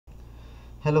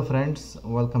Hello friends,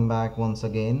 welcome back once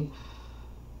again.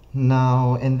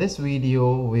 Now in this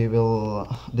video we will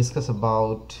discuss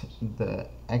about the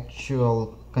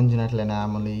actual congenital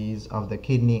anomalies of the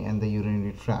kidney and the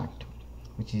urinary tract,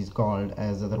 which is called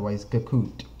as otherwise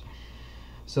CACUT.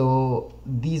 So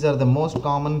these are the most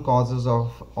common causes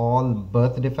of all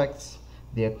birth defects.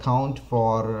 They account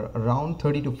for around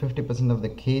 30 to 50% of the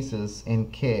cases in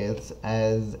kids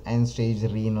as end-stage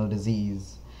renal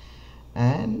disease,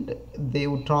 and they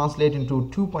would translate into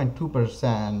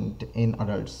 2.2% in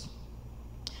adults.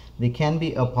 They can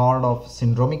be a part of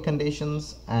syndromic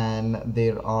conditions, and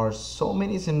there are so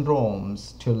many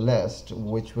syndromes to list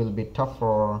which will be tough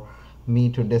for me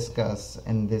to discuss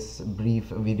in this brief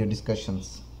video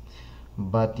discussions,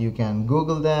 but you can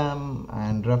Google them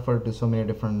and refer to so many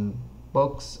different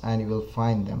books and you will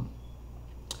find them.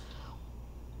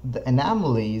 The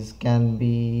anomalies can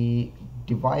be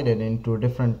divided into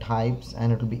different types,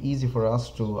 and it will be easy for us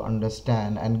to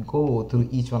understand and go through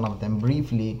each one of them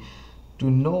briefly to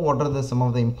know what are some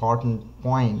of the important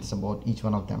points about each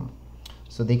one of them.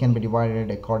 So they can be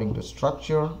divided according to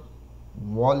structure,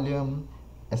 volume,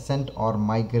 ascent or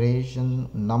migration,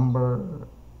 number,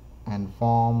 and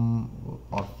form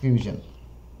or fusion.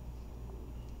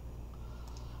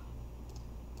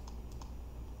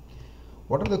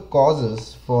 What are the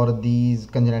causes for these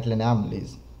congenital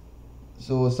anomalies?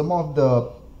 So some of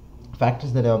the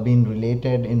factors that have been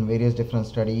related in various different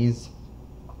studies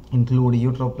include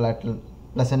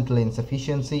uteroplacental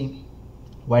insufficiency,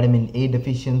 vitamin A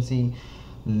deficiency,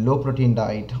 low protein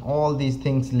diet, all these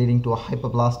things leading to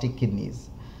hyperplastic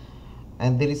kidneys.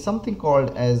 And there is something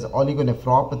called as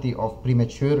oligonephropathy of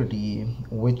prematurity,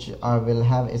 which I will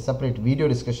have a separate video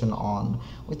discussion on,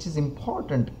 which is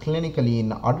important clinically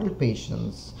in adult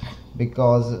patients,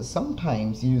 because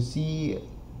sometimes you see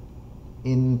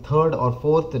in third or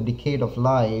fourth decade of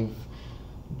life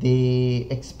they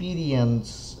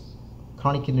experience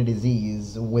chronic kidney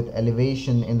disease with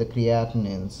elevation in the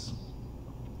creatinines,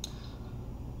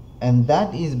 and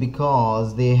that is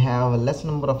because they have a less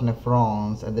number of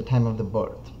nephrons at the time of the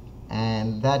birth,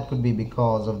 and that could be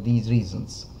because of these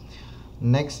reasons.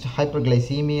 Next,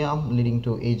 hyperglycemia leading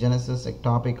to agenesis,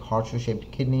 ectopic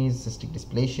horseshoe-shaped kidneys, cystic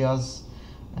dysplasias,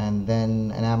 and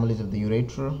then anomalies of the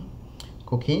urethra.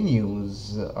 Cocaine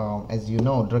use, as you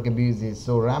know, drug abuse is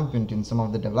so rampant in some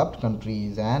of the developed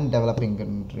countries and developing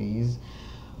countries,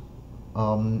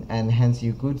 and hence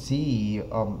you could see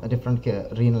different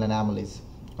renal anomalies.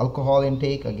 Alcohol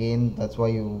intake, again, that's why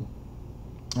you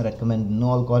recommend no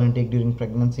alcohol intake during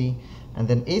pregnancy. And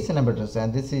then ACE inhibitors,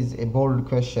 and this is a bold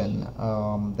question,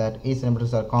 that ACE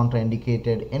inhibitors are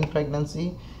contraindicated in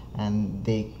pregnancy and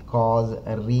they cause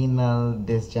a renal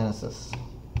dysgenesis.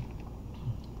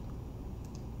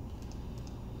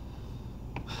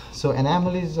 So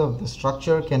anomalies of the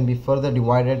structure can be further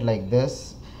divided like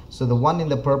this. So the one in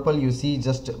the purple you see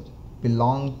just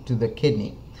belong to the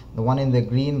kidney. The one in the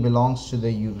green belongs to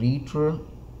the urethra,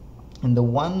 and the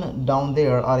one down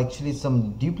there are actually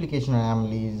some duplication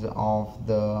anomalies of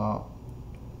the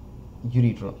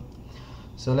urethra.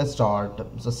 So let's start.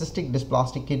 So cystic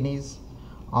dysplastic kidneys,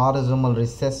 autosomal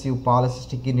recessive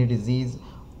polycystic kidney disease,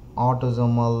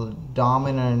 autosomal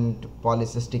dominant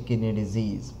polycystic kidney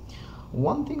disease.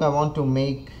 One thing I want to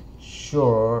make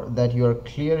sure that you are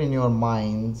clear in your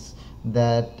minds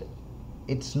that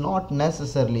it's not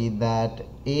necessarily that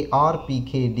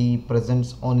ARPKD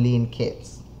presents only in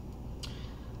kids.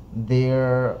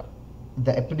 The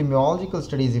epidemiological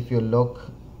studies, if you look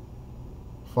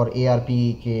for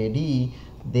ARPKD,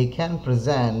 they can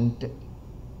present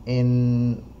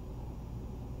in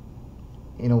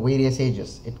various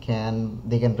ages.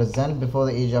 They can present before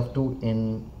the age of 2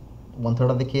 in 1/3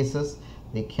 of the cases.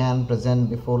 They can present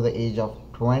before the age of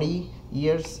 20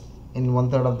 years in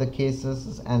 1/3 of the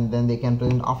cases, and then they can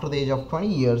present after the age of 20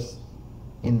 years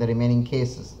in the remaining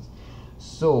cases.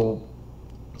 So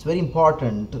it's very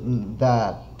important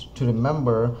to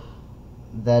remember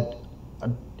that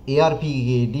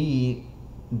ARPKD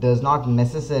does not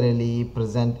necessarily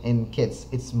present in kids.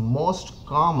 It's most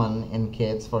common in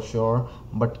kids for sure,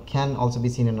 but can also be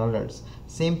seen in adults.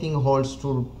 Same thing holds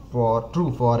true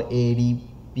for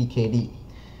ADPKD,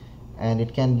 and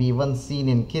it can be even seen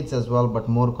in kids as well, but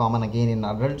more common again in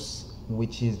adults,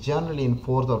 which is generally in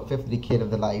 4th or 5th decade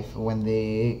of the life when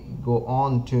they go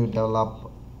on to develop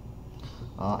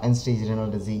end-stage renal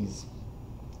disease.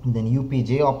 Then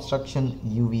UPJ obstruction,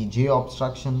 UVJ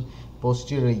obstruction,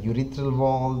 posterior urethral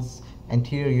valves,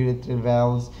 anterior urethral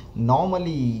valves.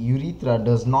 Normally urethra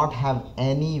does not have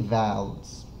any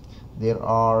valves. There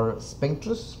are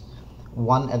sphincters,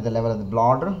 one at the level of the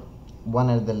bladder, one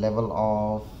at the level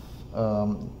of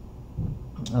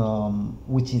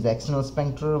which is external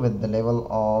sphincter with the level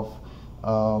of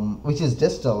which is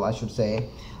distal, I should say,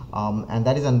 and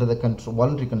that is under the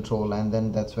voluntary control, and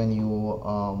then that's when you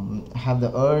have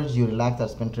the urge, you relax that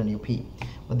sphincter and you pee.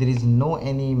 But there is no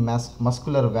any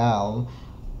muscular valve,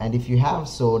 and if you have,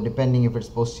 so depending if it's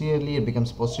posteriorly, it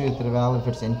becomes posterior urethral valve. If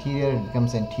it's anterior, it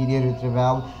becomes anterior urethral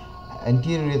valve.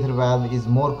 Anterior urethral valve is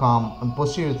more common,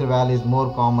 posterior urethral valve is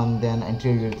more common than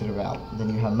anterior urethral valve. Then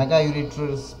you have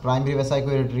megaureterus, primary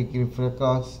vesico-ureteric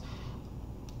reflux,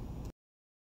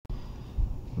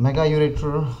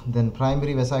 megaureter, then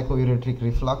primary vesico-ureteric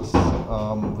reflux,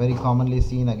 very commonly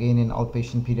seen again in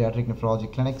outpatient pediatric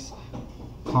nephrology clinics.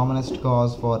 Commonest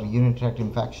cause for urinary tract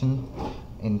infection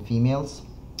in females,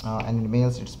 and in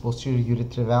males it's posterior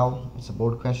urethral valve. It's a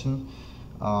board question.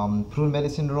 Pruitt-Mealy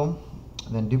syndrome,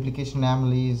 then duplication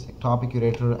anomalies, ectopic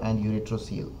ureter, and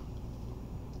ureterocele.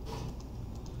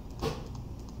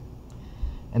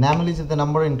 Anomalies of the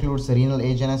number includes renal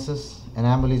agenesis.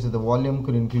 Anomalies of the volume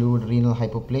could include renal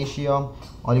hypoplasia,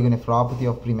 oligonephropathy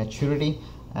of prematurity,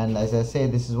 and as I say,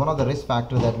 this is one of the risk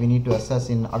factors that we need to assess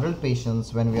in adult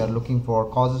patients when we are looking for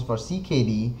causes for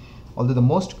CKD. Although the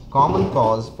most common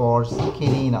cause for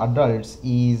CKD in adults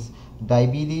is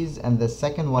diabetes, and the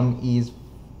second one is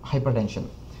hypertension.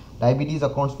 Diabetes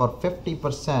accounts for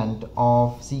 50%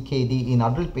 of CKD in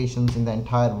adult patients in the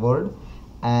entire world,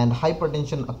 and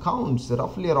hypertension accounts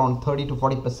roughly around 30 to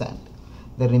 40%.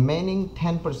 The remaining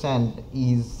 10%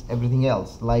 is everything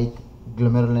else, like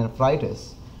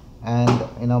glomerulonephritis,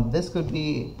 and this could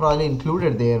be probably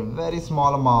included there, very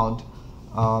small amount,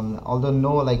 although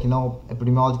no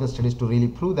epidemiological studies to really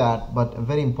prove that, but a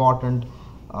very important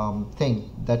thing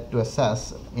that to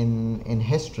assess in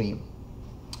history.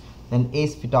 Then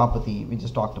ACE phytopathy, we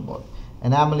just talked about.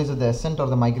 Anomalies of the ascent or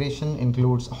the migration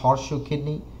includes horseshoe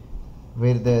kidney,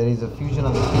 where there is a fusion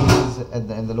of the kidneys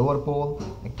in the lower pole,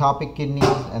 ectopic kidneys,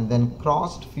 and then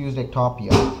crossed fused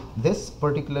ectopia. This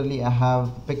particularly, I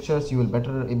have pictures. You will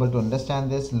better able to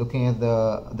understand this looking at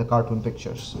the cartoon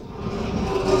pictures.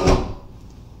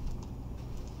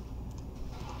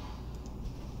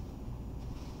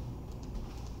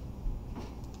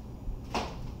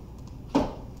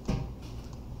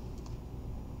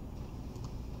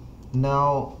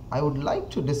 Now, I would like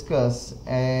to discuss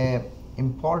a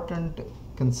important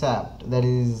concept that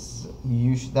is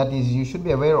you should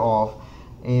be aware of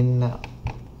in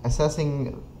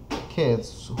assessing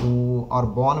kids who are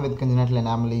born with congenital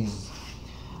anomalies.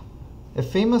 A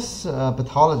famous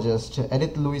pathologist,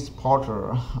 Edith Louise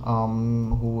Potter,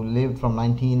 who lived from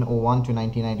 1901 to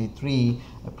 1993,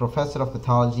 a professor of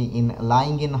pathology in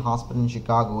Lying-in Hospital in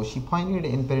Chicago, she pioneered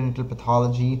in perinatal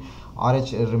pathology,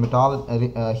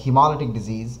 hemolytic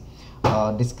disease,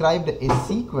 described a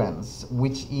sequence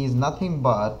which is nothing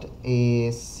but a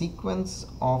sequence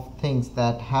of things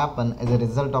that happen as a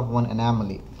result of one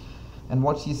anomaly. And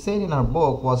what she said in her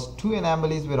book was 2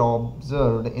 anomalies were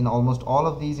observed in almost all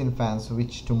of these infants,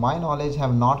 which to my knowledge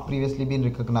have not previously been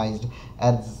recognized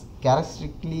as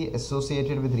characteristically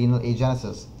associated with renal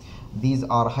agenesis. These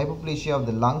are hypoplasia of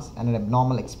the lungs and an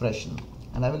abnormal expression.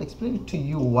 And I will explain to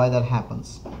you why that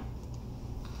happens.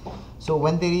 So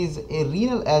when there is a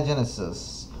renal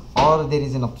agenesis or there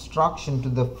is an obstruction to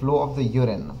the flow of the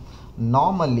urine,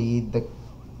 normally the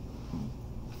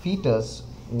fetus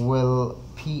will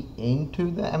pee into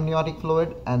the amniotic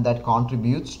fluid, and that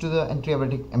contributes to the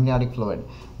amniotic fluid.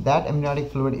 That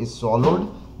amniotic fluid is swallowed,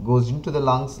 goes into the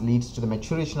lungs, leads to the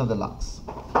maturation of the lungs.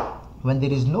 When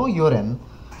there is no urine,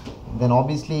 then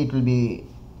obviously it will be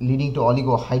leading to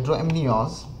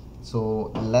oligohydroamnios,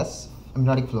 so less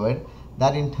amniotic fluid.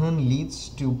 That in turn leads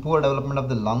to poor development of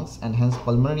the lungs and hence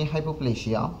pulmonary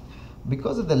hypoplasia.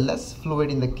 Because of the less fluid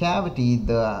in the cavity,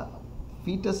 the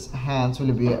fetus hands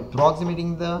will be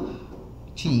approximating the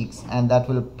cheeks, and that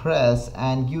will press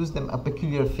and gives them a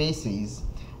peculiar facies,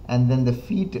 and then the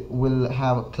feet will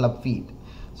have club feet.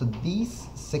 So these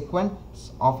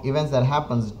sequence of events that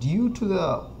happens due to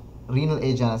the renal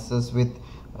agenesis with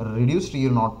reduced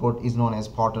urine output is known as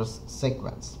Potter's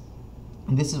sequence.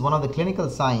 This is one of the clinical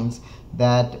signs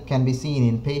that can be seen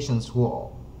in patients who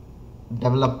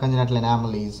develop congenital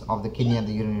anomalies of the kidney and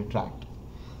the urinary tract.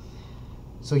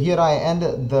 So here I end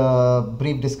the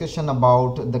brief discussion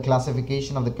about the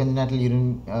classification of the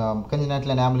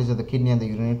congenital anomalies of the kidney and the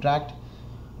urinary tract.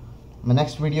 My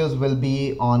next videos will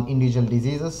be on individual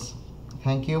diseases.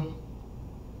 Thank you.